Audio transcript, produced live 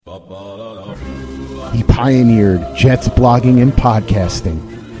He pioneered Jets blogging and podcasting.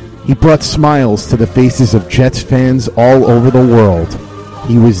 He brought smiles to the faces of Jets fans all over the world.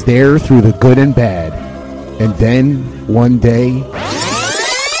 He was there through the good and bad. And then, one day,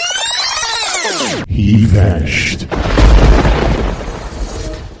 he vanished.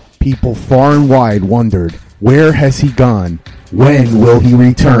 People far and wide wondered, where has he gone? When will he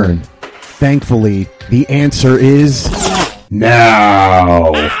return? Thankfully, the answer is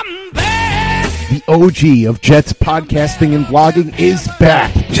now. The OG of Jets podcasting and blogging is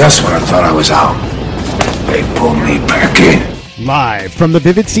back. Just when I thought I was out, they pulled me back in. Live from the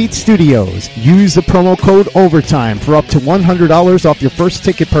Vivid Seats Studios. Use the promo code OVERTIME for up to $100 off your first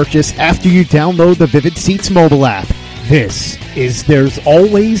ticket purchase after you download the Vivid Seats mobile app. This is There's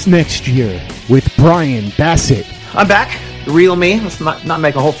Always Next Year with Brian Bassett. I'm back. The real me. Let's not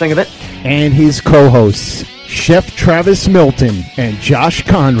make a whole thing of it. And his co-hosts, Chef Travis Milton and Josh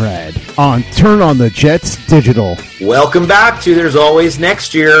Conrad on Turn on the Jets Digital. Welcome back to There's Always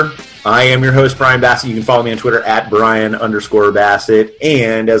Next Year. I am your host, Brian Bassett. You can follow me on Twitter at Brian_Bassett.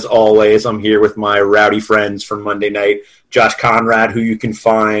 And as always, I'm here with my rowdy friends from Monday night, Josh Conrad, who you can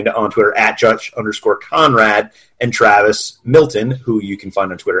find on Twitter at Josh_Conrad, and Travis Milton, who you can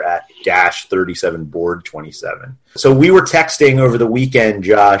find on Twitter at _37board27. So we were texting over the weekend,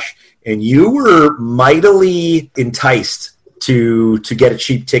 Josh, and you were mightily enticed to get a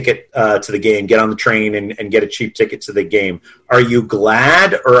cheap ticket to the game, get on the train and get a cheap ticket to the game. Are you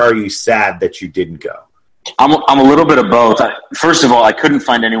glad or are you sad that you didn't go? I'm a little bit of both. First of all, I couldn't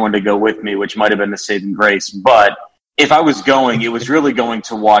find anyone to go with me, which might have been the saving grace. But if I was going, it was really going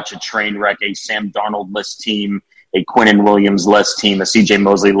to watch a train wreck, a Sam Darnold-less team, a Quinnen Williams-less team, a C.J.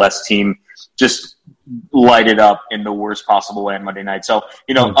 Mosley-less team, just light it up in the worst possible way on Monday night. So,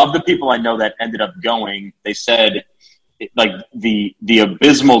 of the people I know that ended up going, they said – like the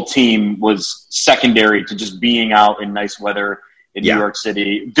abysmal team was secondary to just being out in nice weather in New York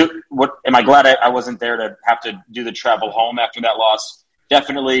City. Am I glad I wasn't there to have to do the travel home after that loss?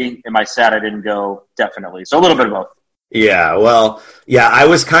 Definitely. Am I sad I didn't go? Definitely. So a little bit of both. Yeah, well, I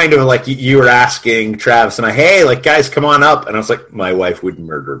was kind of like you were asking Travis and hey, like guys, come on up, and I was like, my wife would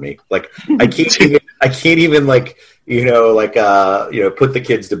murder me. Like I can't even like put the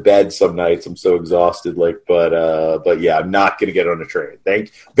kids to bed some nights. I'm so exhausted. But yeah, I'm not gonna get on a train.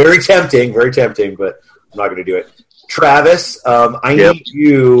 Very tempting, but I'm not gonna do it. Travis, I need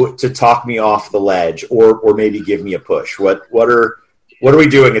you to talk me off the ledge, or maybe give me a push. What are we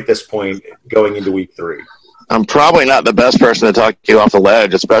doing at this point going into week 3? I'm probably not the best person to talk you off the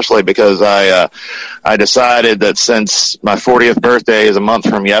ledge, especially because I decided that since my 40th birthday is a month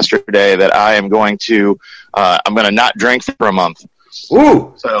from yesterday, that I am going to I'm going to not drink for a month.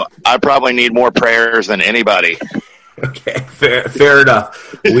 Ooh! So I probably need more prayers than anybody. Okay, fair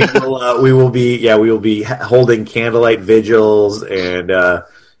enough. We will be holding candlelight vigils and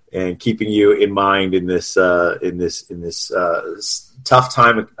keeping you in mind in this tough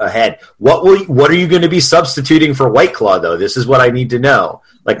time ahead. What are you going to be substituting for White Claw, though? This is what I need to know.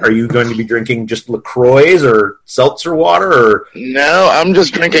 Like, are you going to be drinking just LaCroix or seltzer water? Or no, I'm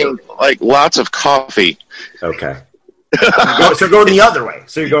just drinking like lots of coffee. Okay. So going the other way.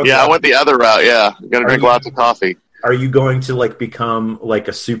 So you're going. Yeah, I went the other route. Yeah, I'm going to drink lots of coffee. Are you going to like become like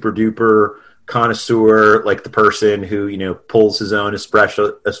a super duper connoisseur, like the person who pulls his own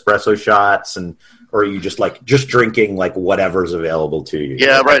espresso shots and? Or are you just drinking like whatever's available to you?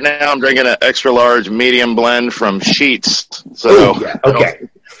 Yeah, right now I'm drinking an extra large medium blend from Sheets. So okay.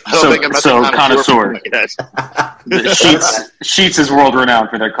 So connoisseur. Sheets is world renowned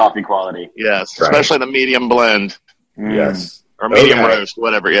for their coffee quality. Yes, right. Especially the medium blend. Yes, or medium roast,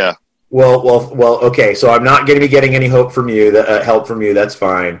 whatever. Yeah. Well. Okay. So I'm not going to be getting any help from you. That's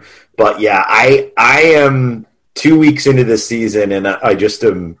fine. But yeah, I am 2 weeks into this season, and I just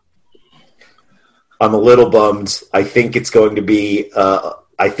am. I'm a little bummed. I think it's going to be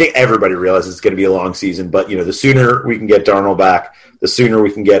I think everybody realizes it's going to be a long season, but the sooner we can get Darnold back, the sooner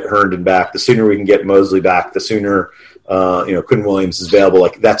we can get Herndon back, the sooner we can get Mosley back, the sooner Quinnen Williams is available.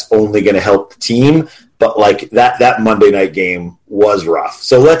 Like that's only going to help the team. But like that Monday night game was rough.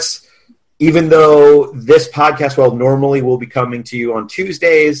 So even though this podcast, normally will be coming to you on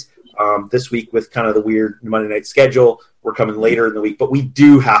Tuesdays, this week with kind of the weird Monday night schedule, we're coming later in the week, but we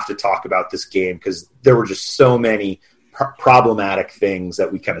do have to talk about this game because there were just so many problematic things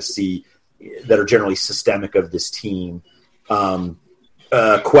that we kind of see that are generally systemic of this team.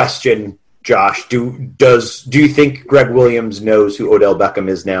 Question, Josh, do you think Greg Williams knows who Odell Beckham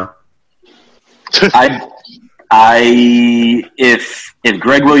is now? If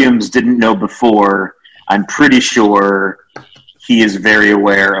Greg Williams didn't know before, I'm pretty sure he is very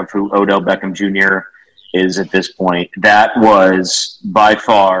aware of who Odell Beckham Jr. is at this point. That was by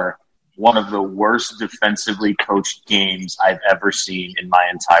far one of the worst defensively coached games I've ever seen in my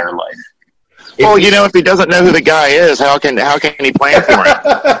entire life. Well, if he doesn't know who the guy is, how can he plan for him?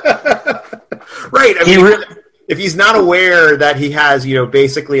 Right. I mean, if he's not aware that he has,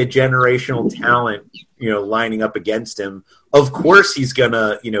 basically a generational talent, lining up against him, of course he's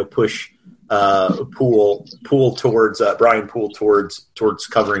gonna, push Poole towards Brian Poole towards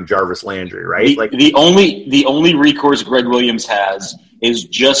covering Jarvis Landry, right? The only recourse Greg Williams has is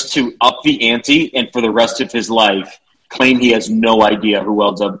just to up the ante and for the rest of his life claim he has no idea who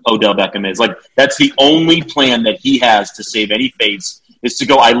Odell Beckham is. Like, that's the only plan that he has to save any face, is to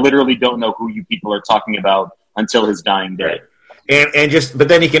go, I literally don't know who you people are talking about until his dying day. Right. But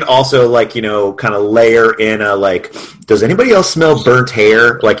then he can also kind of layer in does anybody else smell burnt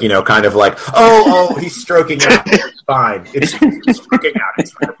hair? Kind of like, oh, he's stroking out. It's fine. It's stroking out.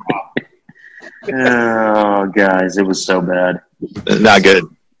 It's not a problem. Oh, guys, it was so bad. Not good.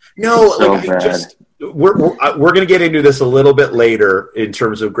 No, so bad. We're going to get into this a little bit later in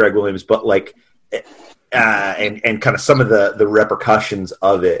terms of Greg Williams, but and kind of some of the repercussions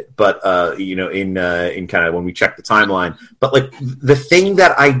of it, but in kind of when we check the timeline. But the thing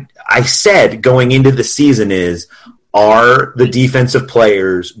that I said going into the season is, are the defensive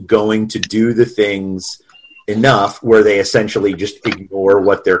players going to do the things enough where they essentially just ignore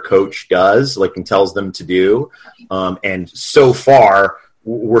what their coach does, and tells them to do? And so far,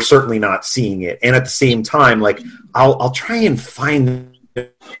 we're certainly not seeing it. And at the same time, I'll try and find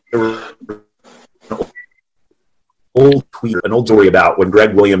an old story about when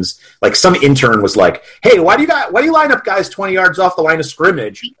Greg Williams, some intern was like, hey, why do you line up guys 20 yards off the line of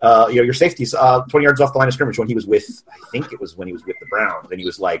scrimmage? Your safeties 20 yards off the line of scrimmage when he was with, I think it was when he was with the Browns. And he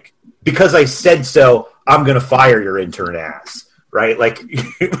was like, because I said so, I'm going to fire your intern ass. Right?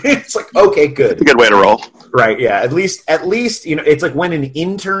 It's okay, good. It's a good way to roll. Right. Yeah. At least, it's like when an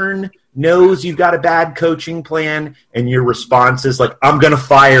intern knows you've got a bad coaching plan and your response is I'm going to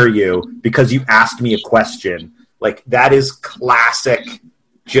fire you because you asked me a question. That is classic,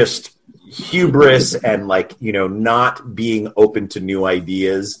 just hubris and not being open to new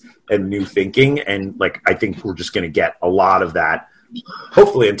ideas and new thinking. And I think we're just going to get a lot of that,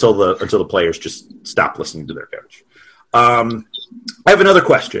 hopefully until the players just stop listening to their coach. I have another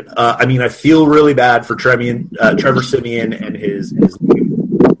question. I feel really bad for Trevor Siemian and his and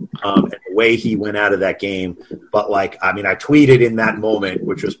the way he went out of that game. But I tweeted in that moment,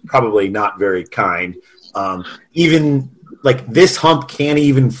 which was probably not very kind. Even this hump can't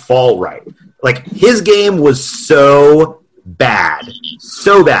even fall right. His game was so bad.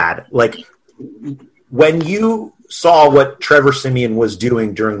 When you saw what Trevor Siemian was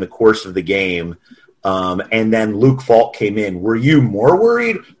doing during the course of the game, and then Luke Falk came in, were you more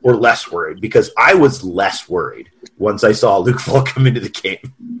worried or less worried? Because I was less worried once I saw Luke Falk come into the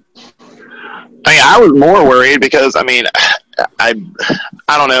game. I was more worried because I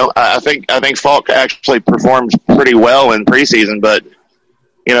don't know. I think Falk actually performed pretty well in preseason, but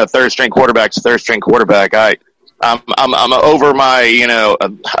third string quarterback's a third string quarterback. I'm over my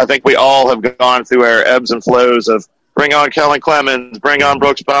I think we all have gone through our ebbs and flows of bring on Kellen Clemens, bring on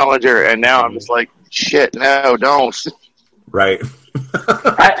Brooks Bollinger, and now I'm just like, shit, no, don't. Right.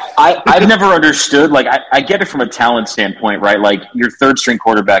 I've never understood. I get it from a talent standpoint, right? Your third string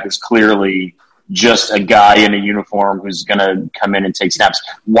quarterback is clearly just a guy in a uniform who's going to come in and take snaps.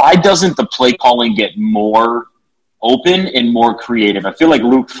 Why doesn't the play calling get more open and more creative? I feel like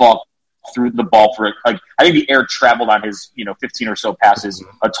Luke Falk threw the ball for it. I think the air traveled on his 15 or so passes,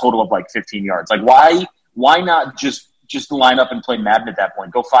 a total of 15 yards. Why not just line up and play Madden at that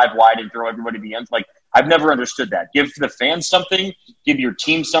point? Go 5 wide and throw everybody to the end. I've never understood that. Give the fans something. Give your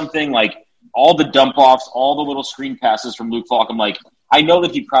team something. All the dump offs, all the little screen passes from Luke Falk. I'm I know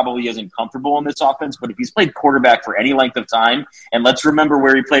that he probably isn't comfortable in this offense, but if he's played quarterback for any length of time, and let's remember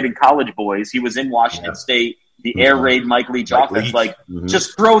where he played in college, boys. He was in Washington State, the air raid Mike Leach offense.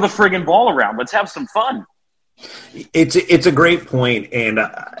 Just throw the friggin' ball around. Let's have some fun. It's a great point, and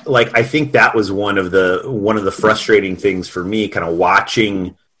I think that was one of the frustrating things for me, kind of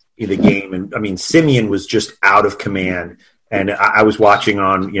watching the game. And Siemian was just out of command, and I was watching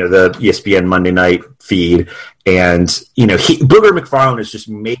on the ESPN Monday night feed, and Booger McFarland is just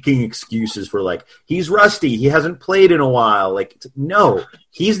making excuses for he's rusty, he hasn't played in a while. No,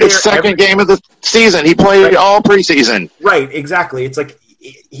 he's there. It's second game of the season. He played all preseason. Right, exactly. It's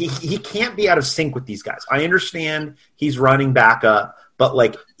he can't be out of sync with these guys. I understand he's running back up,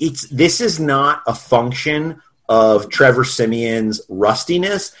 but this is not a function of Trevor Siemian's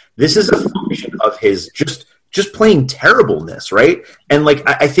rustiness. This is a function of his just just playing terribleness, right? And like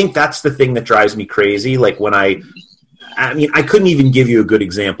I think that's the thing that drives me crazy. Like when I couldn't even give you a good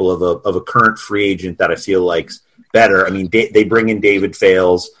example of a current free agent that I feel like's better. I mean, they bring in David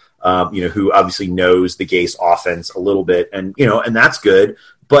Fales, who obviously knows the Gase offense a little bit, and and that's good.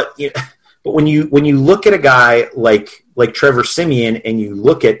 But when you look at a guy like Trevor Siemian and you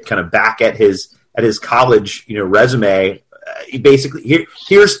look at kind of back at his college resume, basically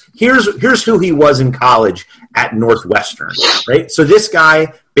here's who he was in college at Northwestern, right? So this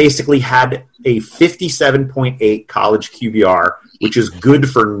guy basically had a 57.8 college QBR, which is good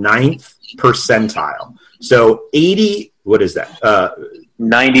for 9th percentile. So 80, what is that?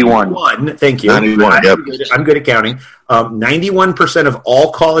 91. Thank you. 91, yep. I'm good at counting. 91% of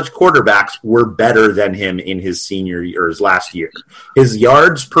all college quarterbacks were better than him in his senior year or his last year. His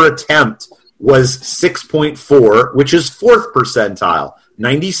yards per attempt was 6.4, which is 4th percentile.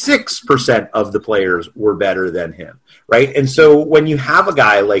 96% of the players were better than him, right? And so when you have a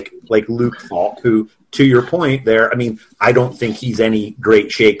guy like Luke Falk, who, to your point there, I mean, I don't think he's any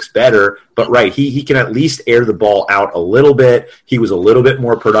great shakes better, but right, he can at least air the ball out a little bit. He was a little bit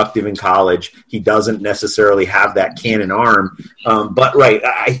more productive in college. He doesn't necessarily have that cannon arm, but right,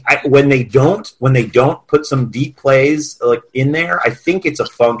 when they don't put some deep plays like in there, I think it's a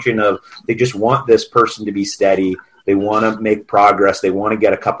function of they just want this person to be steady. They want to make progress. They want to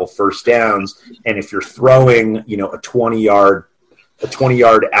get a couple first downs. And if you're throwing, a 20-yard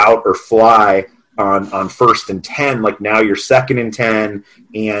out or fly on 1st and 10, like now you're 2nd and 10,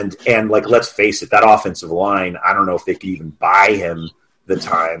 and like let's face it, that offensive line, I don't know if they could even buy him the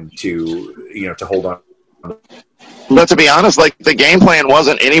time to hold on. But to be honest, like the game plan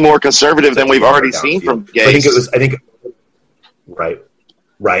wasn't any more conservative than we've already seen from Gase.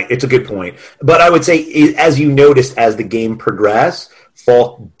 Right. It's a good point. But I would say, as you noticed, as the game progressed,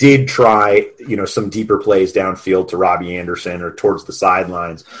 Falk did try, some deeper plays downfield to Robbie Anderson or towards the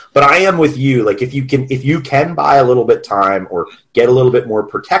sidelines. But I am with you. Like, if you can buy a little bit time or get a little bit more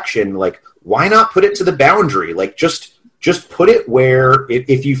protection, like, why not put it to the boundary? Like, just put it where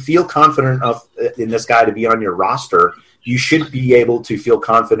if you feel confident enough in this guy to be on your roster, you should be able to feel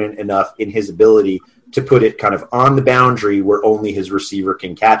confident enough in his ability to put it kind of on the boundary where only his receiver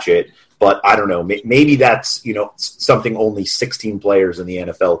can catch it. But I don't know, maybe that's, something only 16 players in the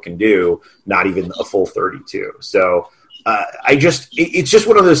NFL can do, not even a full 32. So it's just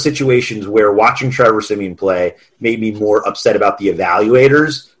one of those situations where watching Trevor Siemian play made me more upset about the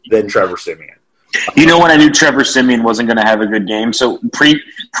evaluators than Trevor Siemian. When I knew Trevor Siemian wasn't going to have a good game? So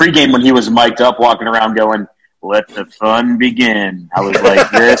pre-game when he was mic'd up, walking around going, "Let the fun begin," I was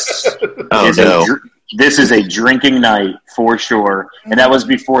like, this is a drinking night for sure. And that was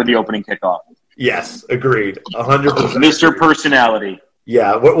before the opening kickoff. Yes, agreed. 100%. Mr. Personality.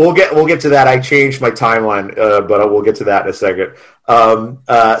 Yeah, we'll get to that. I changed my timeline, but we'll get to that in a second.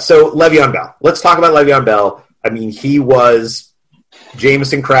 So Le'Veon Bell. Let's talk about Le'Veon Bell. I mean, he was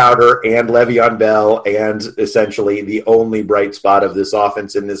Jamison Crowder and Le'Veon Bell and essentially the only bright spot of this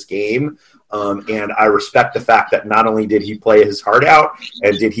offense in this game. And I respect the fact that not only did he play his heart out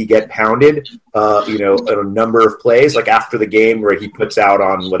and did he get pounded, a number of plays, like after the game where he puts out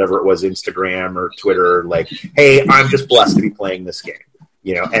on whatever it was, Instagram or Twitter, like, "Hey, I'm just blessed to be playing this game,"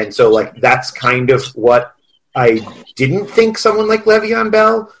 And so like, that's kind of what I didn't think someone like Le'Veon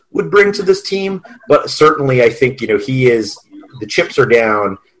Bell would bring to this team. But certainly I think, he is, the chips are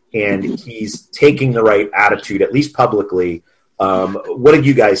down and he's taking the right attitude, at least publicly. What did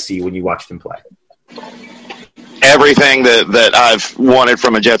you guys see when you watched him play? Everything that I've wanted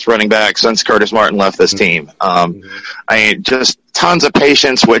from a Jets running back since Curtis Martin left this team. Just tons of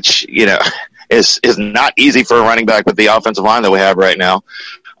patience, which, is not easy for a running back with the offensive line that we have right now.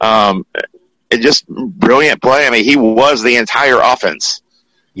 Just brilliant play. I mean, he was the entire offense.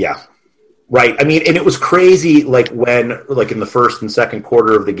 Yeah. Right. I mean, and it was crazy, like when, like in the first and second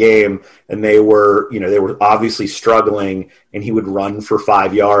quarter of the game, and they were obviously struggling, and he would run for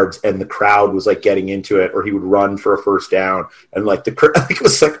 5 yards, and the crowd was like getting into it, or he would run for a first down, and like I think it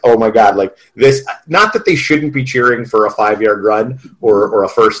was like, oh my God, like this. Not that they shouldn't be cheering for a 5-yard run or a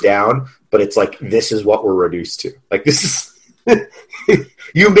first down, but it's like, this is what we're reduced to. Like, this is.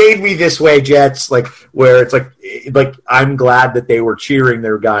 You made me this way, Jets, like where it's like I'm glad that they were cheering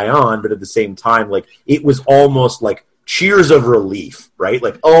their guy on, but at the same time, like it was almost like cheers of relief, right?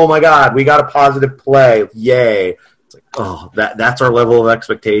 Like, oh my God, we got a positive play. Yay. It's like, oh, that's our level of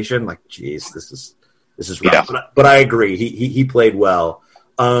expectation. Like, geez, this is rough. Yeah. But I agree. He played well.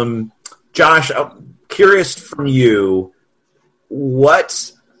 Josh, I'm curious from you,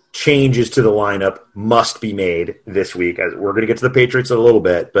 what changes to the lineup must be made this week? As we're going to get to the Patriots in a little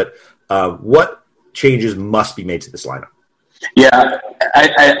bit, but what changes must be made to this lineup. Yeah,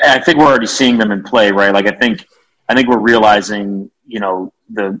 I think we're already seeing them in play, right? Like I think we're realizing,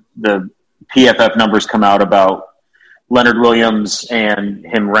 the PFF numbers come out about Leonard Williams and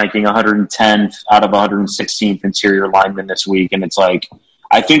him ranking 110th out of 116th interior lineman this week, and it's like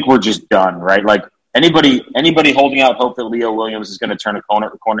I think we're just done, right? Like anybody holding out hope that Leo Williams is going to turn a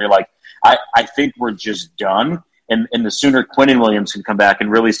corner, like I think we're just done. And the sooner Quinnen Williams can come back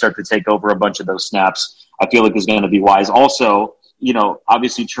and really start to take over a bunch of those snaps, I feel like is going to be wise. Also,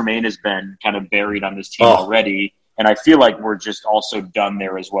 obviously Tremaine has been kind of buried on this team already, and I feel like we're just also done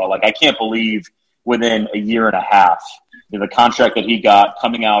there as well. Like I can't believe within a year and a half, the contract that he got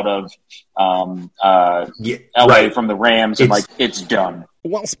coming out of LA from the Rams, and it's done.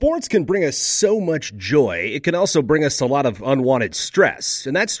 While sports can bring us so much joy, it can also bring us a lot of unwanted stress,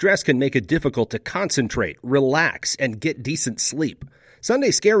 and that stress can make it difficult to concentrate, relax, and get decent sleep. Sunday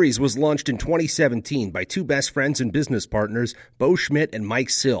Scaries was launched in 2017 by two best friends and business partners, Bo Schmidt and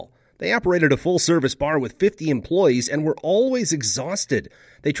Mike Sill. They operated a full-service bar with 50 employees and were always exhausted.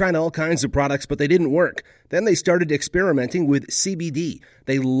 They tried all kinds of products, but they didn't work. Then they started experimenting with CBD.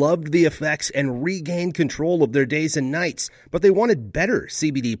 They loved the effects and regained control of their days and nights, but they wanted better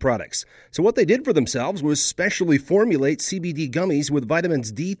CBD products. So what they did for themselves was specially formulate CBD gummies with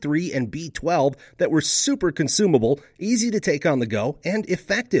vitamins D3 and B12 that were super consumable, easy to take on the go, and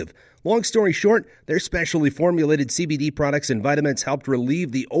effective. Long story short, their specially formulated CBD products and vitamins helped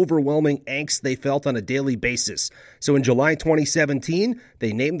relieve the overwhelming angst they felt on a daily basis. So in July 2017,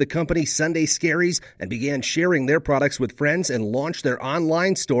 they named the company Sunday Scaries and began sharing their products with friends and launched their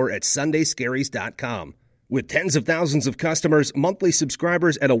online store at sundayscaries.com. With tens of thousands of customers, monthly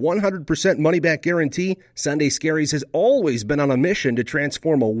subscribers, and a 100% money-back guarantee, Sunday Scaries has always been on a mission to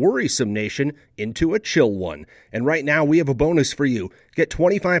transform a worrisome nation into a chill one. And right now, we have a bonus for you. Get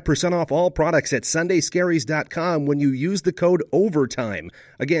 25% off all products at sundayscaries.com when you use the code OVERTIME.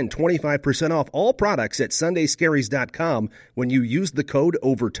 Again, 25% off all products at sundayscaries.com when you use the code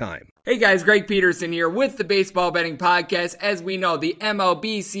OVERTIME. Hey guys, Greg Peterson here with the Baseball Betting Podcast. As we know, the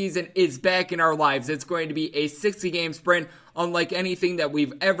MLB season is back in our lives. It's going to be a 60-game sprint unlike anything that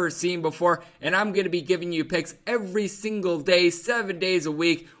we've ever seen before, and I'm going to be giving you picks every single day, 7 days a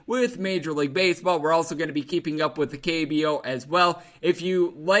week with Major League Baseball. We're also going to be keeping up with the KBO as well. If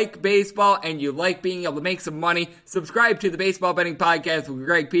you like baseball and you like being able to make some money, subscribe to the Baseball Betting Podcast with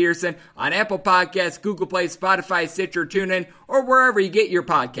Greg Peterson on Apple Podcasts, Google Play, Spotify, Stitcher, TuneIn, or wherever you get your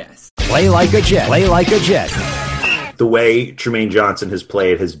podcasts. Play like a Jet. Play like a Jet. The way Tremaine Johnson has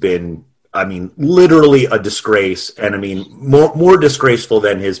played has been, literally a disgrace. And more disgraceful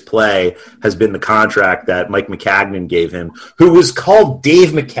than his play has been the contract that Mike McCagnon gave him, who was called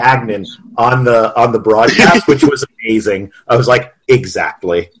Dave McCagnon on the broadcast, which was amazing. I was like,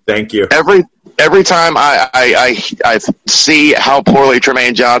 exactly. Thank you. Every time I see how poorly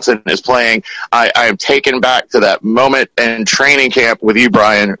Tremaine Johnson is playing, I am taken back to that moment in training camp with you,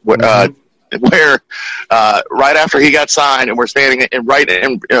 Brian, where right after he got signed, and we're standing right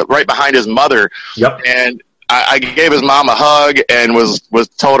behind his mother. Yep. And I gave his mom a hug and was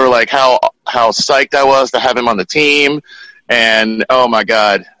told her like how psyched I was to have him on the team. And oh my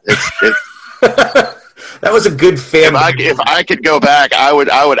God, it's that was a good family. If I could go back, I would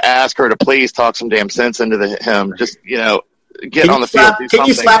ask her to please talk some damn sense into him. Just get on the field. Can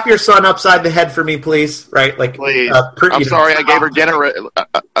you slap your son upside the head for me, please? Right, like please. I'm sorry, I gave her dinner.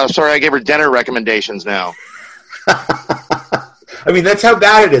 I'm sorry, I gave her dinner recommendations now. That's how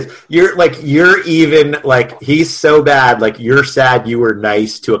bad it is. You're even like he's so bad. Like you're sad you were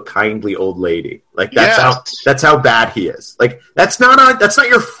nice to a kindly old lady. Like that's how bad he is. Like that's not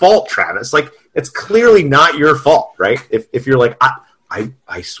your fault, Travis. Like it's clearly not your fault, right? If you're like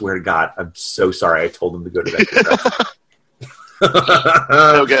I swear to God, I'm so sorry. I told him to go to that.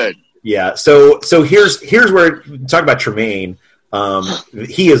 So good. Yeah. So here's where talk about Tremaine.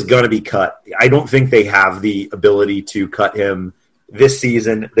 He is going to be cut. I don't think they have the ability to cut him this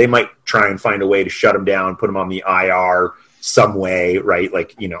season. They might try and find a way to shut him down, put him on the IR some way, right?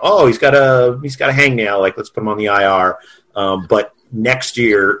 Like he's got a hangnail. Like let's put him on the IR. But next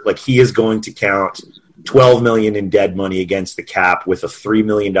year, like he is going to count $12 million in dead money against the cap with a $3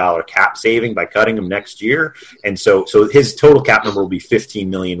 million cap saving by cutting him next year. And so his total cap number will be $15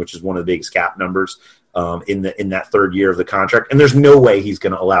 million, which is one of the biggest cap numbers in that third year of the contract. And there's no way he's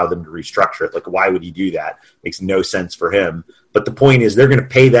going to allow them to restructure it. Like, why would he do that? Makes no sense for him. But the point is they're going to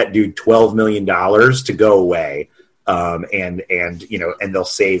pay that dude $12 million to go away. And they'll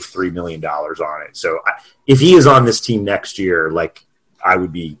save $3 million on it. So if he is on this team next year, like I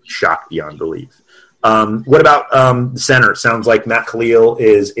would be shocked beyond belief. What about the center? Sounds like Matt Khalil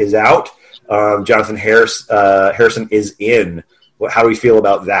is out. Jonathan Harrison is in. How do we feel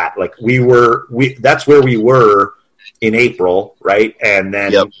about that? Like that's where we were in April, right? And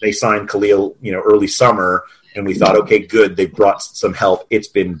then they signed Khalil, early summer, and we thought, okay, good, they brought some help. It's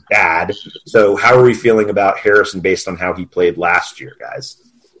been bad. So how are we feeling about Harrison based on how he played last year, guys?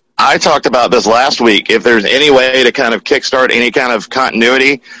 I talked about this last week. If there's any way to kind of kickstart any kind of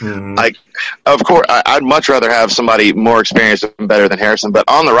continuity, of course, I'd much rather have somebody more experienced and better than Harrison. But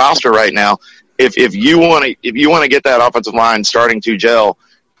on the roster right now, if you want to get that offensive line starting to gel,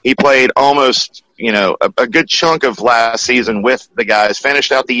 he played almost a good chunk of last season with the guys.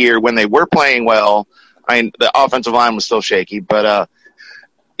 Finished out the year when they were playing well. I mean, the offensive line was still shaky, but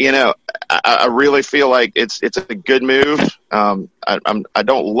I really feel like it's a good move. I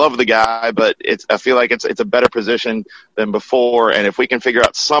don't love the guy, but I feel like it's a better position than before. And if we can figure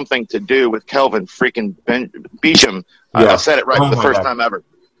out something to do with Kelvin freaking Beachum, I said it right the first time ever.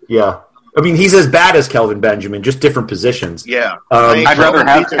 Yeah. I mean, he's as bad as Kelvin Benjamin, just different positions. Yeah. I'd rather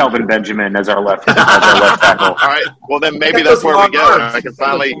have Kelvin Benjamin as our left tackle. All right. Well, then maybe that's where we go. I can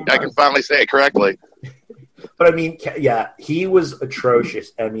finally say it correctly. But I mean, yeah, he was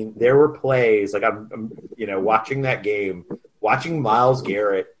atrocious. I mean, there were plays like I'm watching that game, watching Myles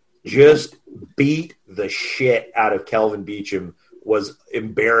Garrett just beat the shit out of Kelvin Beachum was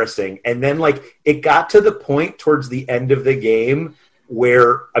embarrassing. And then it got to the point towards the end of the game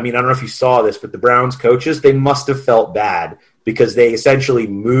where, I mean, I don't know if you saw this, but the Browns coaches, they must have felt bad because they essentially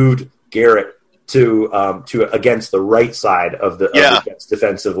moved Garrett to against the right side of the Jets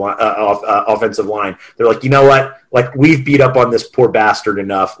defensive line, offensive line. They're like, you know what? Like, we've beat up on this poor bastard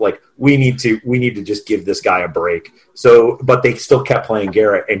enough. Like, we need to just give this guy a break. So, but they still kept playing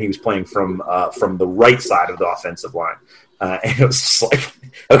Garrett, and he was playing from the right side of the offensive line. And it was just like,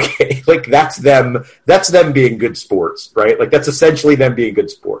 okay, like that's them being good sports, right? Like that's essentially them being good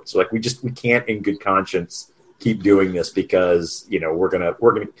sports. So like we can't in good conscience keep doing this because, we're going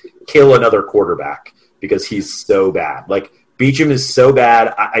to kill another quarterback because he's so bad. Like Beachum is so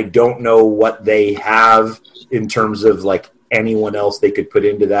bad. I don't know what they have in terms of like anyone else they could put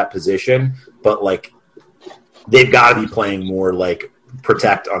into that position, but like they've got to be playing more like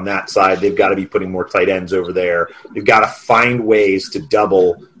protect on that side. They've got to be putting more tight ends over there. They've got to find ways to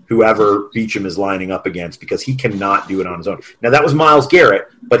double whoever Beachum is lining up against because he cannot do it on his own. Now that was Myles Garrett,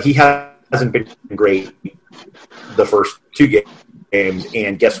 but he hasn't been great the first two games.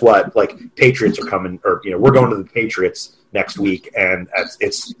 And guess what? Like Patriots are coming, or we're going to the Patriots next week, and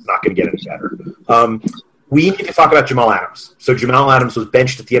it's not going to get any better. We need to talk about Jamal Adams. So Jamal Adams was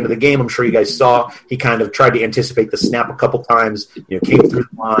benched at the end of the game. I'm sure you guys saw. He kind of tried to anticipate the snap a couple times, came through the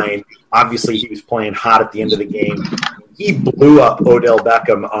line. Obviously, he was playing hot at the end of the game. He blew up Odell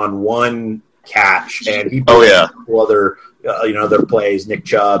Beckham on one catch, and he blew up a couple other plays, Nick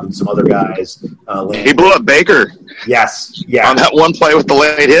Chubb and some other guys. He blew up Baker. Yes. Yeah. On that one play with the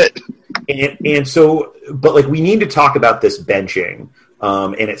late hit. And so, but like we need to talk about this benching.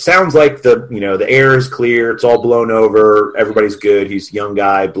 And it sounds like the air is clear. It's all blown over. Everybody's good. He's a young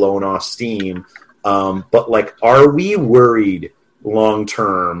guy blowing off steam. But like, are we worried long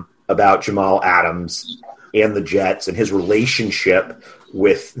term about Jamal Adams and the Jets and his relationship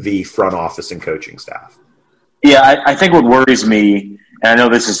with the front office and coaching staff? Yeah, I think what worries me, and I know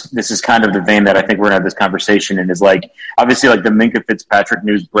this is kind of the vein that I think we're gonna have this conversation in, is like obviously like the Minkah Fitzpatrick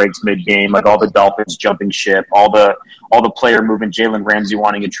news breaks mid game, like all the Dolphins jumping ship, all the player movement, Jalen Ramsey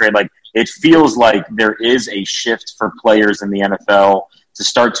wanting a trade. Like it feels like there is a shift for players in the NFL to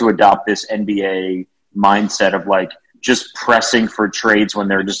start to adopt this NBA mindset of like just pressing for trades when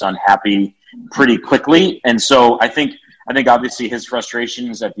they're just unhappy pretty quickly. And so I think obviously his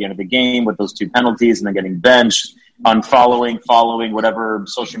frustrations at the end of the game with those two penalties and then getting benched, following whatever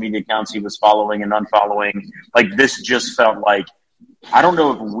social media accounts he was following and unfollowing, like this just felt like, I don't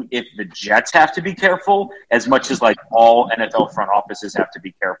know if the Jets have to be careful as much as like all NFL front offices have to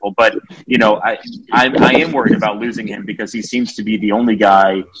be careful. But, I am worried about losing him because he seems to be the only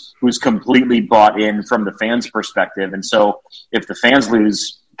guy who's completely bought in from the fans' perspective. And so if the fans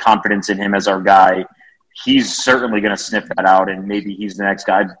lose confidence in him as our guy, he's certainly going to sniff that out, and maybe he's the next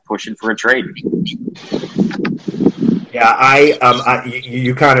guy pushing for a trade. Yeah,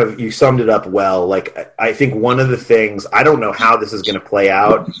 you summed it up well. Like, I think one of the things, I don't know how this is going to play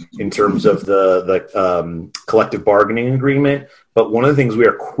out in terms of the collective bargaining agreement, but one of the things we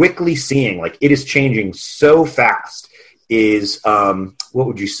are quickly seeing, like it is changing so fast, is what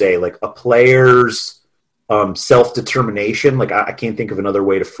would you say, like a player's self-determination. Like I can't think of another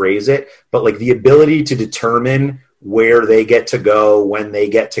way to phrase it, but like the ability to determine where they get to go, when they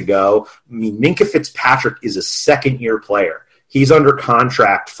get to go. I mean, Minkah Fitzpatrick is a second-year player. he's under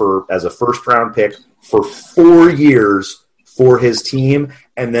contract as a first-round pick for 4 years for his team,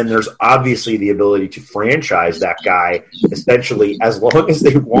 and then there's obviously the ability to franchise that guy essentially as long as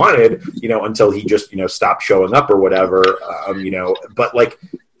they wanted, until he just, stopped showing up or whatever,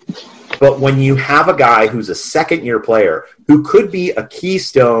 But when you have a guy who's a second-year player who could be a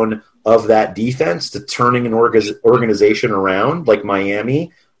keystone of that defense to turning an organization around like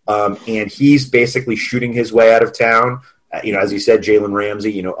Miami, and he's basically shooting his way out of town, as you said, Jalen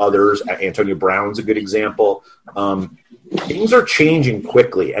Ramsey, others, Antonio Brown's a good example. Things are changing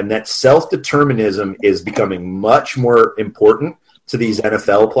quickly, and that self-determinism is becoming much more important to these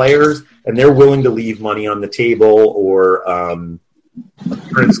NFL players, and they're willing to leave money on the table or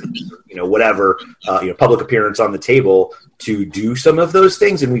appearances, whatever, public appearance on the table to do some of those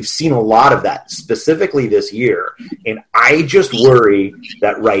things. And we've seen a lot of that specifically this year. And I just worry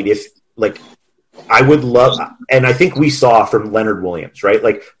that, I would love, and I think we saw from Leonard Williams, right?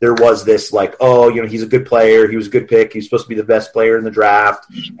 Like there was this he's a good player. He was a good pick. He's supposed to be the best player in the draft.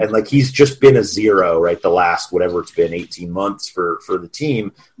 And he's just been a zero, right? The last, whatever it's been, 18 months for the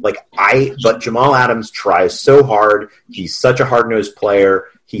team. But Jamal Adams tries so hard. He's such a hard-nosed player.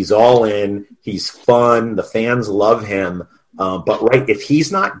 He's all in. He's fun. The fans love him. But if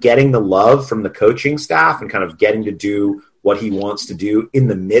he's not getting the love from the coaching staff and kind of getting to do what he wants to do in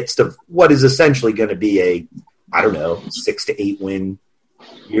the midst of what is essentially going to be a, 6 to 8 win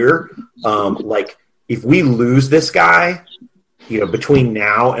year. If we lose this guy, between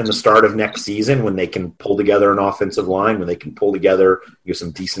now and the start of next season, when they can pull together an offensive line, when they can pull together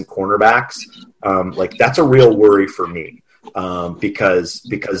some decent cornerbacks, that's a real worry for me.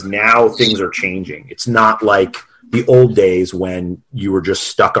 Because now things are changing. It's not like the old days when you were just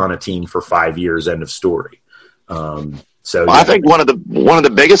stuck on a team for 5 years, end of story. I think one of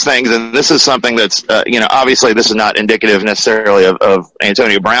the biggest things, and this is something that's obviously this is not indicative necessarily of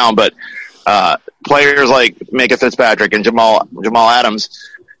Antonio Brown, but players like Minka Fitzpatrick and Jamal Adams,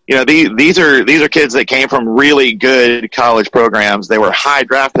 these are kids that came from really good college programs. They were high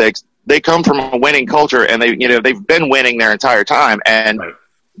draft picks. They come from a winning culture, and they've been winning their entire time, and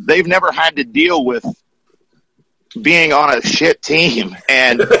they've never had to deal with being on a shit team.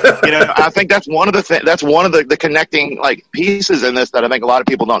 And I think that's one of the connecting pieces in this that I think a lot of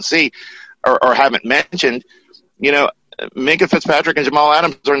people don't see or haven't mentioned. Minka Fitzpatrick and Jamal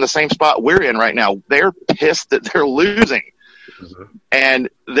Adams are in the same spot we're in right now. They're pissed that they're losing, and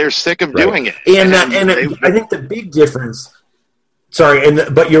they're sick of doing it. And I think the big difference. Sorry,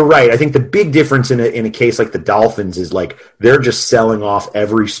 but you're right. I think the big difference in a case like the Dolphins is they're just selling off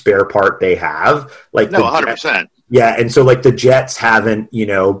every spare part they have. 100%. Yeah, and so the Jets haven't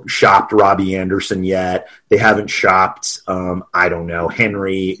shopped Robbie Anderson yet. They haven't shopped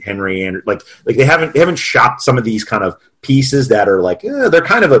Henry they haven't shopped some of these kind of pieces that are they're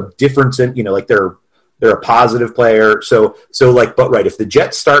kind of a difference in they're a positive player. So if the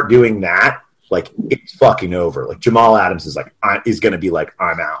Jets start doing that, it's fucking over. Jamal Adams is going to be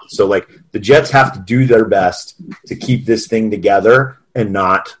I'm out. So the Jets have to do their best to keep this thing together and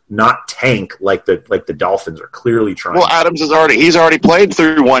not tank like the Dolphins are clearly trying. Well, Adams he's already played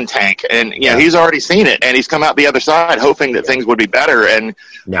through one tank, and he's already seen it, and he's come out the other side hoping that things would be better, and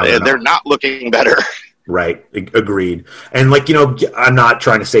now they're not looking better. Right. Agreed. And I'm not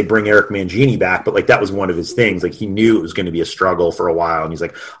trying to say bring Eric Mangini back, but that was one of his things. He knew it was going to be a struggle for a while. And he's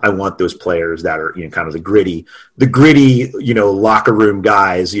I want those players that are, kind of the gritty, locker room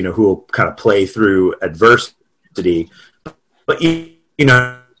guys, who will kind of play through adversity. But,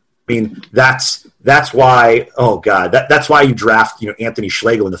 that's why, that's why you draft, Anthony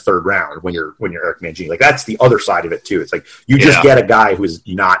Schlegel in the third round when you're Eric Mangini. That's the other side of it too. It's you just get a guy who is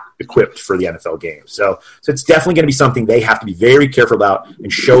not equipped for the NFL game. So it's definitely going to be something they have to be very careful about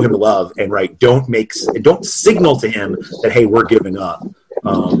and show him love and don't signal to him that, hey, we're giving up.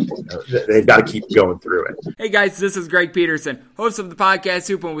 They've got to keep going through it. Hey guys, this is Greg Peterson, host of the podcast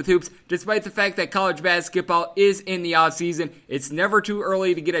Hoopin' with Hoops. Despite the fact that college basketball is in the off season, it's never too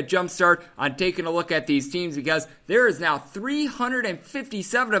early to get a jump start on taking a look at these teams because there is now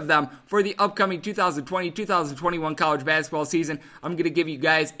 357 of them for the upcoming 2020-2021 college basketball season. I'm going to give you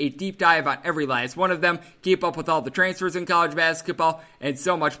guys a deep dive on every last one of them, keep up with all the transfers in college basketball, and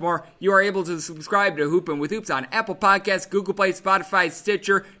so much more. You are able to subscribe to Hoopin' with Hoops on Apple Podcasts, Google Play, Spotify,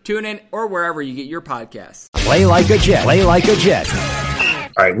 Stitcher, TuneIn, or wherever you get your podcasts. Play like a Jet. Play like a Jet.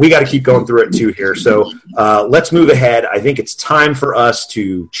 All right, we got to keep going through it too here. So let's move ahead. I think it's time for us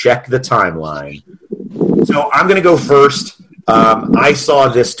to check the timeline. So I'm going to go first. I saw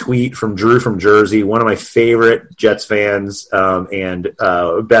this tweet from Drew from Jersey, one of my favorite Jets fans and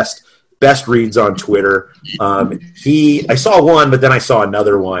best best reads on Twitter. I saw one, but then I saw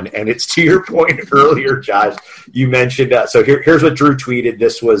another one, and it's to your point earlier, Josh. You mentioned so here's what Drew tweeted.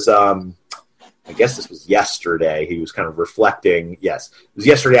 This was I guess this was yesterday. He was kind of reflecting. Yes, it was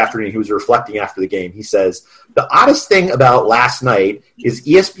yesterday afternoon. He was reflecting after the game. He says, the oddest thing about last night is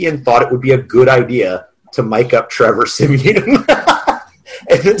ESPN thought it would be a good idea to mic up Trevor Siemian.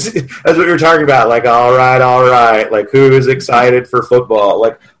 And that's what you're talking about. Like, all right. Like, who is excited for football?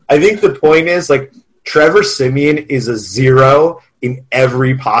 Like, I think the point is, like, Trevor Siemian is a zero in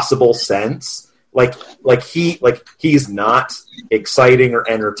every possible sense. He's not exciting or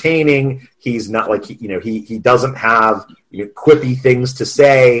entertaining. He's not he doesn't have quippy things to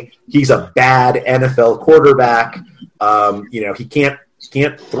say. He's a bad NFL quarterback. He can't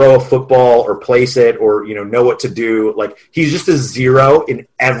throw a football or place it or know what to do. Like, he's just a zero in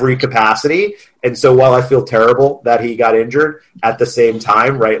every capacity. And so while I feel terrible that he got injured, at the same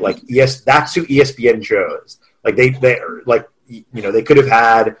time, right? Like, that's who ESPN chose. Like, they could have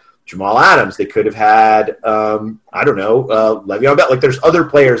had Jamal Adams. They could have had, Le'Veon Bell. Like, there's other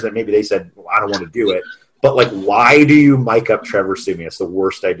players that maybe they said, well, I don't want to do it. But, like, why do you mic up Trevor Siemian? It's the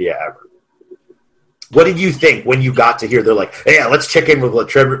worst idea ever. What did you think when you got to hear they're like, hey, let's check in with what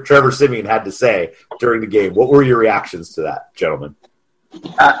Trevor Siemian had to say during the game? What were your reactions to that, gentlemen?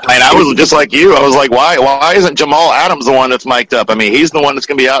 I was just like you. I was like, why isn't Jamal Adams the one that's mic'd up? I mean, he's the one that's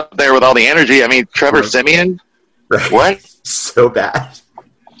going to be out there with all the energy. I mean, Trevor Siemian? Right. What? So bad.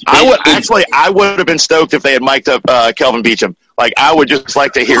 I would have been stoked if they had mic'd up Kelvin Beachum. Like, I would just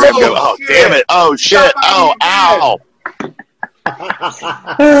like to hear him go, oh, shit. Damn it. Oh, shit. Oh, ow.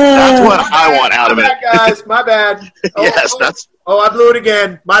 That's what I want out of it. Guys, my bad. I blew it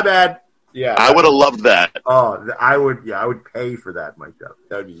again. My bad. Yeah, I would have loved that. Oh, I would pay for that mic'd up.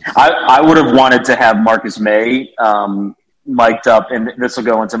 I would have wanted to have Marcus May mic'd up, and this will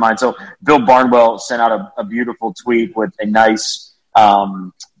go into mine. So Bill Barnwell sent out a beautiful tweet with a nice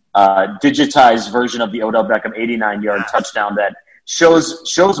digitized version of the Odell Beckham 89-yard touchdown that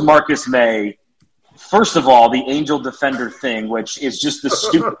shows Marcus May. First of all, the angel defender thing, which is just the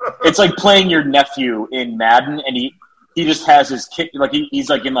stupid. It's like playing your nephew in Madden, and he just has his kick, like he's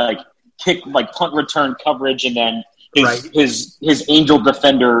like in like kick, like punt return coverage, and then his angel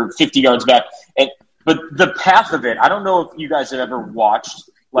defender 50 yards back. But the path of it, I don't know if you guys have ever watched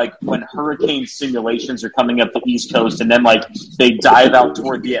like when hurricane simulations are coming up the East Coast, and then like they dive out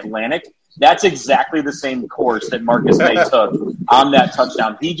toward the Atlantic. That's exactly the same course that Marcus May took on that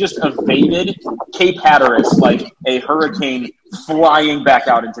touchdown. He just evaded Cape Hatteras like a hurricane flying back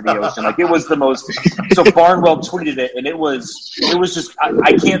out into the ocean. Like, it was the most. So Barnwell tweeted it, and it was just.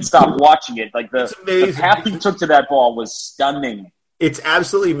 I can't stop watching it. Like the path he took to that ball was stunning. It's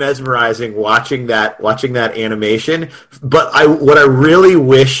absolutely mesmerizing watching that animation. But what I really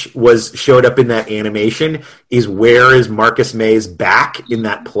wish showed up in that animation is, where is Marcus May's back in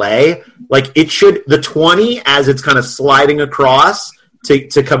that play? Like, it should, the 20 as it's kind of sliding across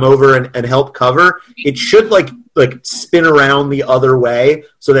to come over and help cover, it should like spin around the other way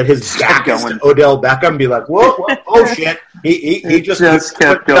so that his back is to Odell Beckham, be like, whoa, oh shit, he just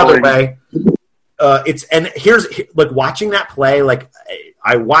kept going the other way. Here's like watching that play. Like,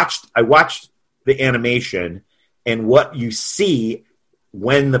 I watched the animation, and what you see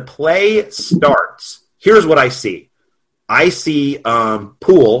when the play starts. Here's what I see. I see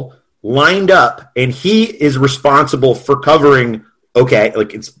Poole lined up, and he is responsible for covering. Okay,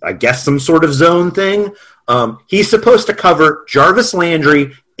 like it's I guess some sort of zone thing. He's supposed to cover Jarvis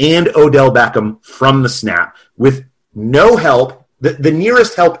Landry and Odell Beckham from the snap with no help. The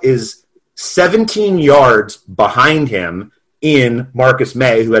nearest help is 17 yards behind him in Marcus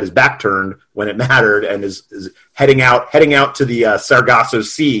May, who had his back turned when it mattered and is heading out to the Sargasso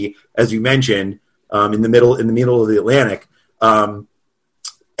Sea, as you mentioned, in the middle of the Atlantic. And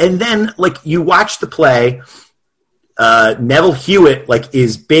then, like, you watch the play, Neville Hewitt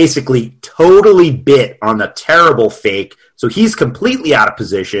is basically totally bit on a terrible fake, so he's completely out of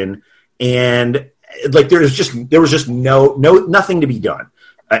position, and like there was just nothing to be done.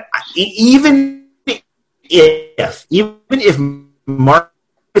 Even if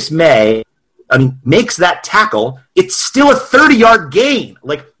Marcus May, makes that tackle, it's still a 30-yard gain.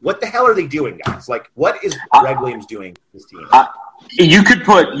 Like, what the hell are they doing, guys? Like, what is Greg Williams doing to this team? You could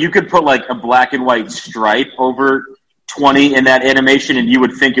put like a black and white stripe over 20 in that animation, and you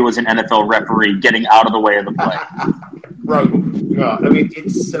would think it was an NFL referee getting out of the way of the play. Right. Yeah.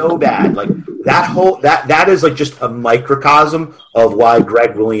 It's so bad. Like, that is like just a microcosm of why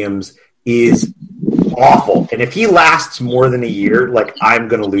Greg Williams is awful. And if he lasts more than a year, like, I'm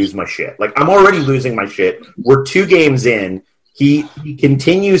going to lose my shit. Like, I'm already losing my shit. We're 2 games in, he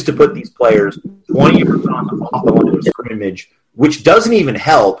continues to put these players 20 yards off the line of scrimmage, which doesn't even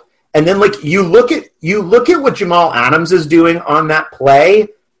help. And then like you look at what Jamal Adams is doing on that play,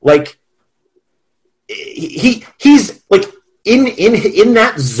 like he's like in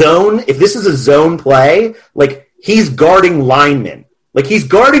that zone. If this is a zone play, like he's guarding linemen. Like he's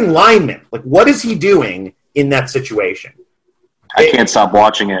guarding linemen. Like what is he doing in that situation? I can't stop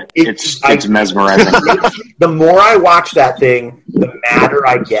watching it. It's mesmerizing. The more I watch that thing, the madder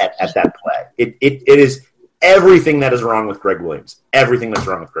I get at that play. It is everything that is wrong with Greg Williams. Everything that's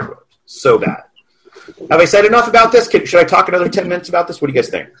wrong with Greg Williams. So bad. Have I said enough about this? Should I talk another 10 minutes about this? What do you guys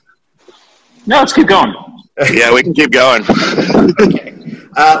think? No, let's keep going. Yeah, we can keep going. Okay.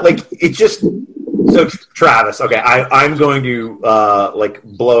 It just... So, Travis, okay, I'm going to,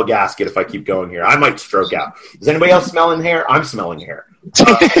 blow a gasket if I keep going here. I might stroke out. Is anybody else smelling hair? I'm smelling hair.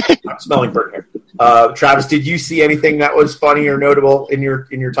 I'm smelling burnt hair. Travis, did you see anything that was funny or notable in your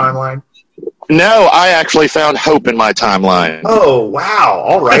timeline? No, I actually found hope in my timeline. Oh, wow.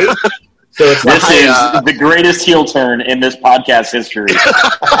 All right. So it's this is the greatest heel turn in this podcast history.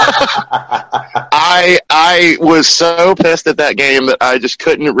 I was so pissed at that game that I just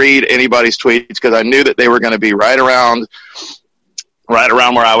couldn't read anybody's tweets because I knew that they were going to be right around where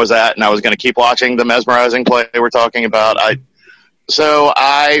I was at, and I was going to keep watching the mesmerizing play they were talking about. So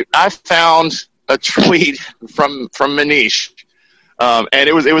I found a tweet from Manish, and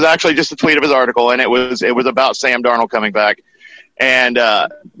it was actually just a tweet of his article, and it was about Sam Darnold coming back. And,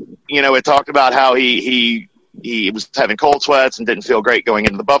 it talked about how he was having cold sweats and didn't feel great going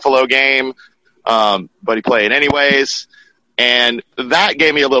into the Buffalo game, but he played anyways. And that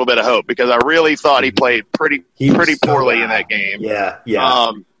gave me a little bit of hope because I really thought he played pretty poorly in that game. Yeah.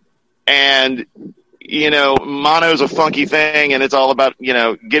 Mono's a funky thing, and it's all about,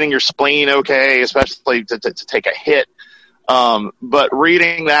 getting your spleen okay, especially to take a hit. But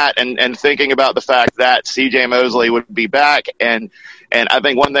reading that and thinking about the fact that C.J. Mosley would be back, and I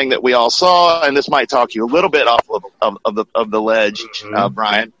think one thing that we all saw, and this might talk you a little bit off of the ledge,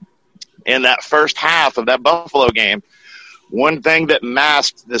 Brian, in that first half of that Buffalo game, one thing that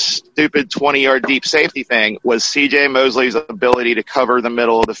masked the stupid 20-yard deep safety thing was C.J. Mosley's ability to cover the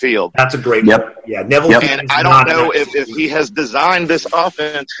middle of the field. That's a great one. Yeah, Neville. Yep. And I don't know if he has designed this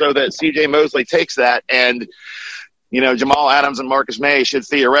offense so that C.J. Mosley takes that and Jamal Adams and Marcus May should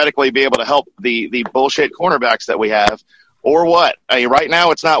theoretically be able to help the bullshit cornerbacks that we have, or what? I mean, right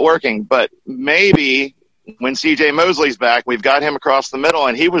now it's not working, but maybe when C.J. Mosley's back, we've got him across the middle,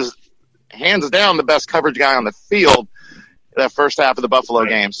 and he was hands down the best coverage guy on the field that first half of the Buffalo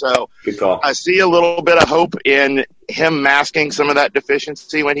game. So good call. I see a little bit of hope in him masking some of that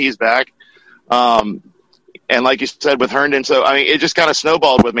deficiency when he's back. And like you said with Herndon, so I mean, it just kind of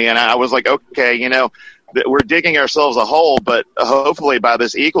snowballed with me, and I was like, okay, we're digging ourselves a hole, but hopefully by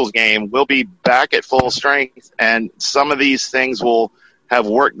this Eagles game, we'll be back at full strength, and some of these things will have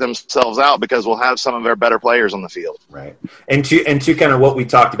worked themselves out because we'll have some of our better players on the field. Right. And to kind of what we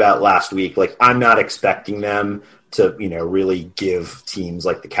talked about last week, like I'm not expecting them to, really give teams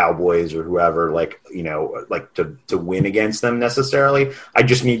like the Cowboys or whoever, to win against them necessarily. I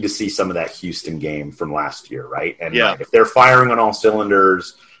just need to see some of that Houston game from last year. Right. And if they're firing on all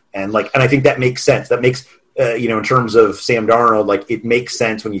cylinders, and I think that makes sense. That makes, in terms of Sam Darnold, it makes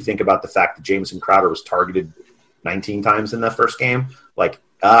sense when you think about the fact that Jamison Crowder was targeted 19 times in that first game.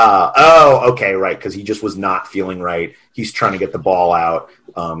 Okay, right, because he just was not feeling right. He's trying to get the ball out.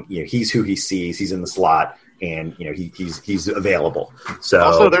 He's who he sees. He's in the slot, and he's available. So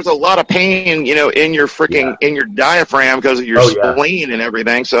also, there's a lot of pain, in your in your diaphragm because of your spleen and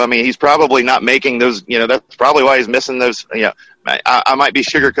everything. So I mean, he's probably not making those. That's probably why he's missing those. I might be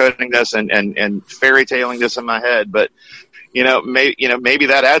sugarcoating this and fairy tailing this in my head, but maybe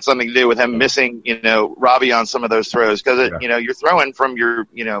that had something to do with him missing Robbie on some of those throws because you're throwing from your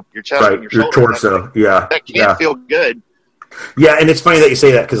chest and your shoulder, torso. That can't feel good. Yeah, and it's funny that you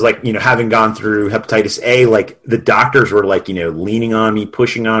say that because, having gone through hepatitis A, the doctors were leaning on me,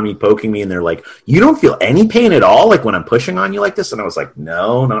 pushing on me, poking me, and they're like, "You don't feel any pain at all, when I'm pushing on you like this?" And I was like,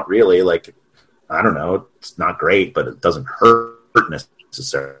 "No, not really. I don't know. It's not great, but it doesn't hurt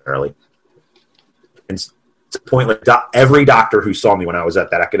necessarily." And to the point, every doctor who saw me when I was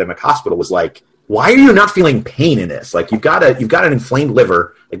at that academic hospital was like, "Why are you not feeling pain in this? You've got an inflamed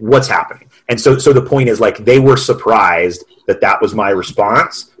liver. What's happening?" And so the point is, they were surprised that was my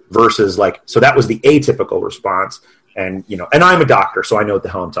response versus so that was the atypical response. And, and I'm a doctor, so I know what the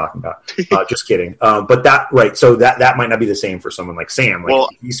hell I'm talking about. Just kidding. But so that might not be the same for someone like Sam.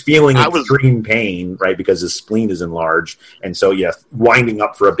 He's feeling extreme pain, right, because his spleen is enlarged. And so, winding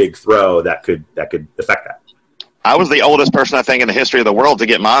up for a big throw, that could affect that. I was the oldest person, I think, in the history of the world to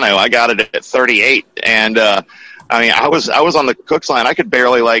get mono. I got it at 38. And, I was on the cook's line. I could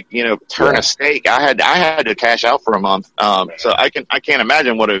barely turn a steak. I had to cash out for a month. So I can't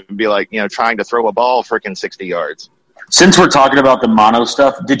imagine what it would be like, trying to throw a ball freaking 60 yards. Since we're talking about the mono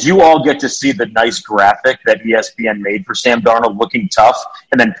stuff, did you all get to see the nice graphic that ESPN made for Sam Darnold looking tough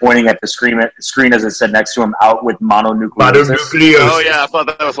and then pointing at the screen as it said next to him, out with mononucleosis? Oh, yeah. I thought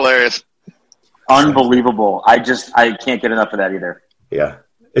that was hilarious. Unbelievable. I can't get enough of that either. Yeah.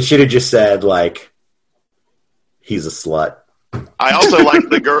 It should have just said, he's a slut. I also liked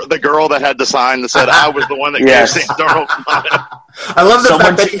the girl that had the sign that said, I was the one that gave Sam Darnold mono. I love the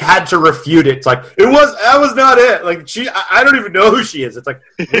fact that he had to refute it. It's that was not it. I don't even know who she is. It's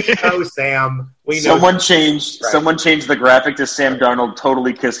we know Sam. We know someone changed the graphic to Sam Darnold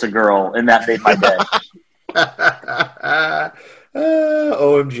totally kissed a girl, and that made my day.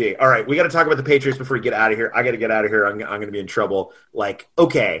 OMG. All right, we got to talk about the Patriots before we get out of here. I got to get out of here. I'm going to be in trouble.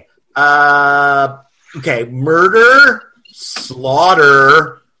 Okay, murder,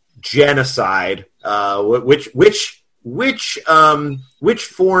 slaughter, genocide. Which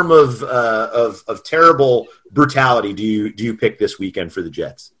form of terrible brutality do you pick this weekend for the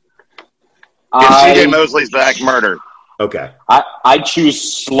Jets? If CJ Mosley's back, murder. Okay. I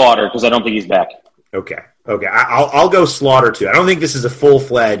choose slaughter because I don't think he's back. Okay. I'll go slaughter too. I don't think this is a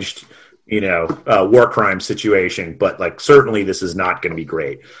full-fledged, war crime situation, but certainly this is not going to be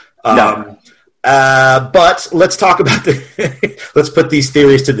great. No. But let's talk about let's put these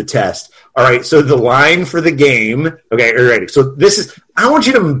theories to the test. All right. So the line for the game. Okay. Are you ready? So I want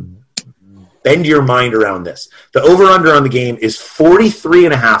you to bend your mind around this. The over-under on the game is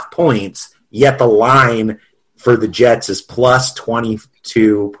 43.5 points, yet the line for the Jets is plus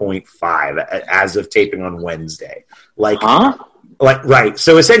 22.5 as of taping on Wednesday. Right.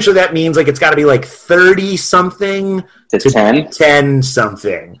 So essentially that means it's got to be 30 something to 10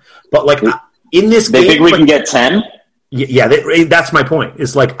 something. But in this game, they think we can get 10. Yeah, that's my point.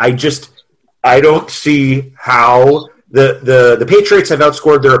 It's I don't see how the Patriots have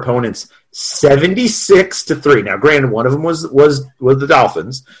outscored their opponents 76-3. Now, granted, one of them was the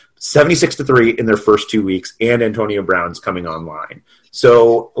Dolphins, 76-3 in their first 2 weeks, and Antonio Brown's coming online.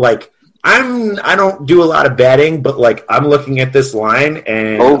 So, I don't do a lot of betting, but I'm looking at this line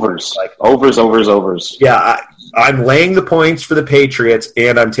and overs. Yeah, I'm laying the points for the Patriots,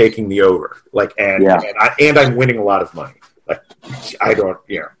 and I'm taking the over. And I'm winning a lot of money. I don't,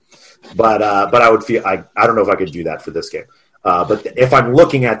 but I would feel I don't know if I could do that for this game. But if I'm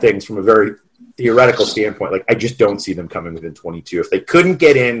looking at things from a very theoretical standpoint, I just don't see them coming within 22. If they couldn't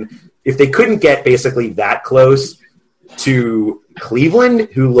get basically that close to Cleveland,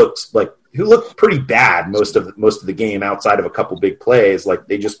 who looked pretty bad most of the game outside of a couple big plays,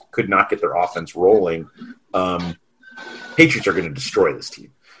 they just could not get their offense rolling. Patriots are going to destroy this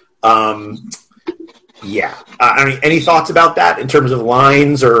team. Any thoughts about that in terms of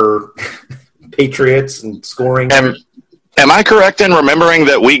lines or Patriots and scoring? Am I correct in remembering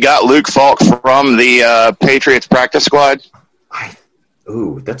that we got Luke Falk from the Patriots practice squad?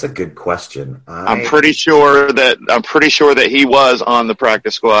 That's a good question. I'm pretty sure that he was on the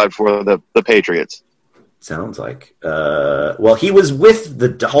practice squad for the Patriots. Sounds like. He was with the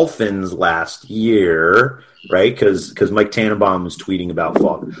Dolphins last year, right? Because Mike Tannenbaum was tweeting about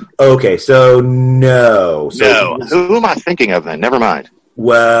Falk. Okay, so no. Who am I thinking of then? Never mind.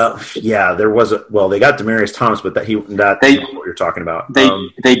 Well, yeah, there was they got Demaryius Thomas, but that's not what you're talking about.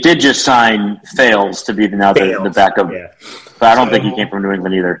 They did just sign Fales to be the backup. Yeah. But I don't think he came from New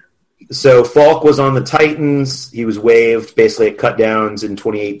England either. So Falk was on the Titans. He was waived basically at cutdowns in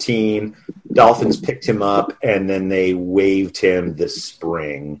 2018. Dolphins picked him up, and then they waived him this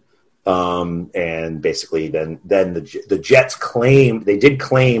spring. And basically then the Jets did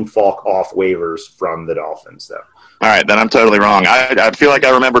claim Falk off waivers from the Dolphins, though. All right, then I'm totally wrong. I feel like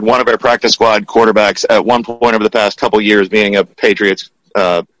I remembered one of our practice squad quarterbacks at one point over the past couple years being a Patriots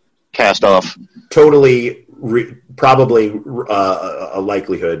cast off. Totally, probably a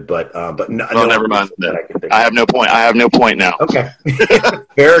likelihood, but no. Never mind. I have no point. I have no point now. Okay,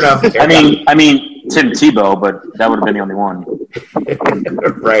 fair enough. I mean Tim Tebow, but that would have been the only one.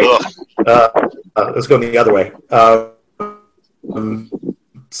 Right. Let's go the other way.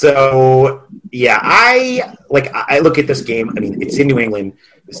 So yeah, I look at this game. I mean, it's in New England.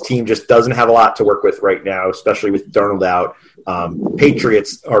 This team just doesn't have a lot to work with right now, especially with Darnold out.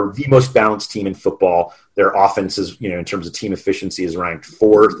 Patriots are the most balanced team in football. Their offense is, in terms of team efficiency, is ranked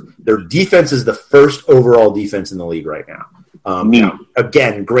 4th. Their defense is the first overall defense in the league right now. Now,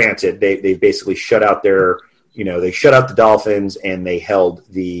 again, granted, they basically shut out they shut out the Dolphins, and they held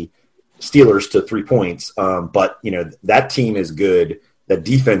the Steelers to 3 points. But, that team is good. That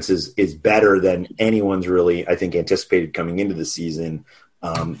defense is better than anyone's really, I think, anticipated coming into the season.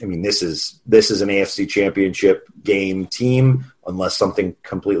 This is an AFC Championship game team unless something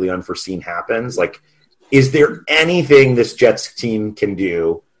completely unforeseen happens. Like, is there anything this Jets team can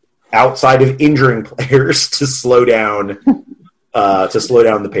do outside of injuring players to slow down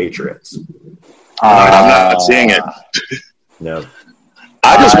the Patriots? I'm not seeing it. No.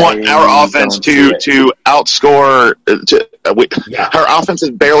 I just want our offense to outscore. Our offense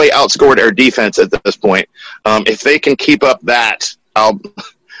has barely outscored our defense at this point. If they can keep up that,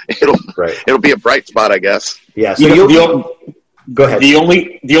 it'll be a bright spot, I guess. Yeah. So go ahead. The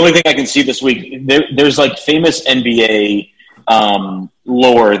only thing I can see this week, there's like famous NBA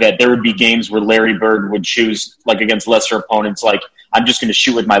lore that there would be games where Larry Bird would choose, like against lesser opponents, like, I'm just going to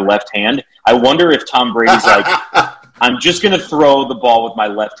shoot with my left hand. I wonder if Tom Brady's like, I'm just going to throw the ball with my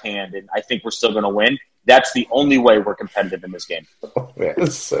left hand, and I think we're still going to win. That's the only way we're competitive in this game. Oh, man,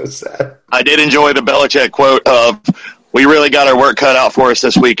 it's so sad. I did enjoy the Belichick quote of, we really got our work cut out for us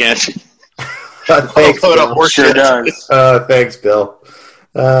this weekend. Thanks, Bill. Sure does. Thanks, Bill.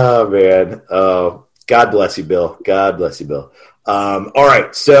 Oh, man. Oh, God bless you, Bill. God bless you, Bill. All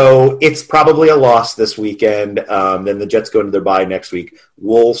right, so it's probably a loss this weekend. Then the Jets go into their bye next week.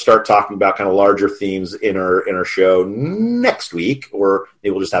 We'll start talking about kind of larger themes in our show next week, or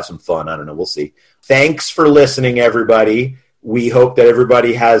maybe we'll just have some fun. I don't know. We'll see. Thanks for listening, everybody. We hope that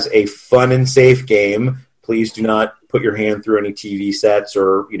everybody has a fun and safe game. Please do not put your hand through any TV sets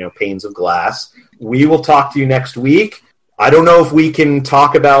or panes of glass. We will talk to you next week. I don't know if we can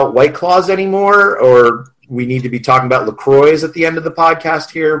talk about White Claws anymore, or we need to be talking about LaCroix at the end of the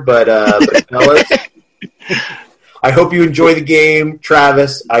podcast here, but fellas, I hope you enjoy the game.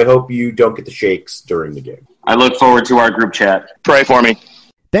 Travis, I hope you don't get the shakes during the game. I look forward to our group chat. Pray for me.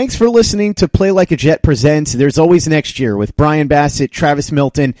 Thanks for listening to Play Like a Jet presents There's Always Next Year with Brian Bassett, Travis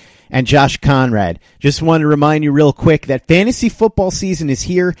Milton, and Josh Conrad. Just wanted to remind you real quick that fantasy football season is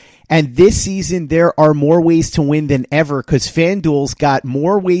here, and this season there are more ways to win than ever because FanDuel's got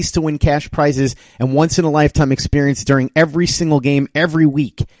more ways to win cash prizes and once-in-a-lifetime experience during every single game every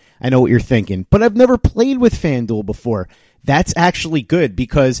week. I know what you're thinking, but I've never played with FanDuel before. That's actually good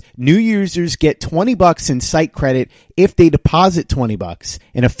because new users get $20 in site credit if they deposit $20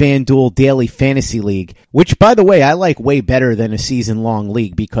 in a FanDuel daily fantasy league, which, by the way, I like way better than a season-long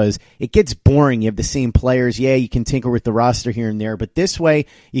league because it gets boring. You have the same players. Yeah, you can tinker with the roster here and there, but this way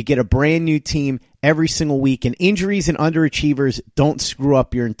you get a brand new team every single week, and injuries and underachievers don't screw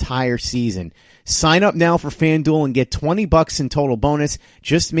up your entire season. Sign up now for FanDuel and get $20 in total bonus.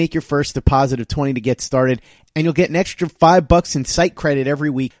 Just make your first deposit of $20 to get started, and you'll get an extra $5 in site credit every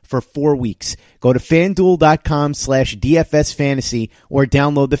week for 4 weeks. Go to FanDuel.com/DFSFantasy or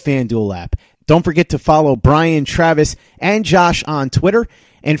download the FanDuel app. Don't forget to follow Brian, Travis, and Josh on Twitter.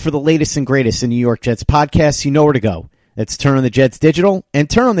 And for the latest and greatest in New York Jets podcasts, you know where to go. That's Turn on the Jets Digital and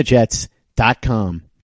TurnOnTheJets.com.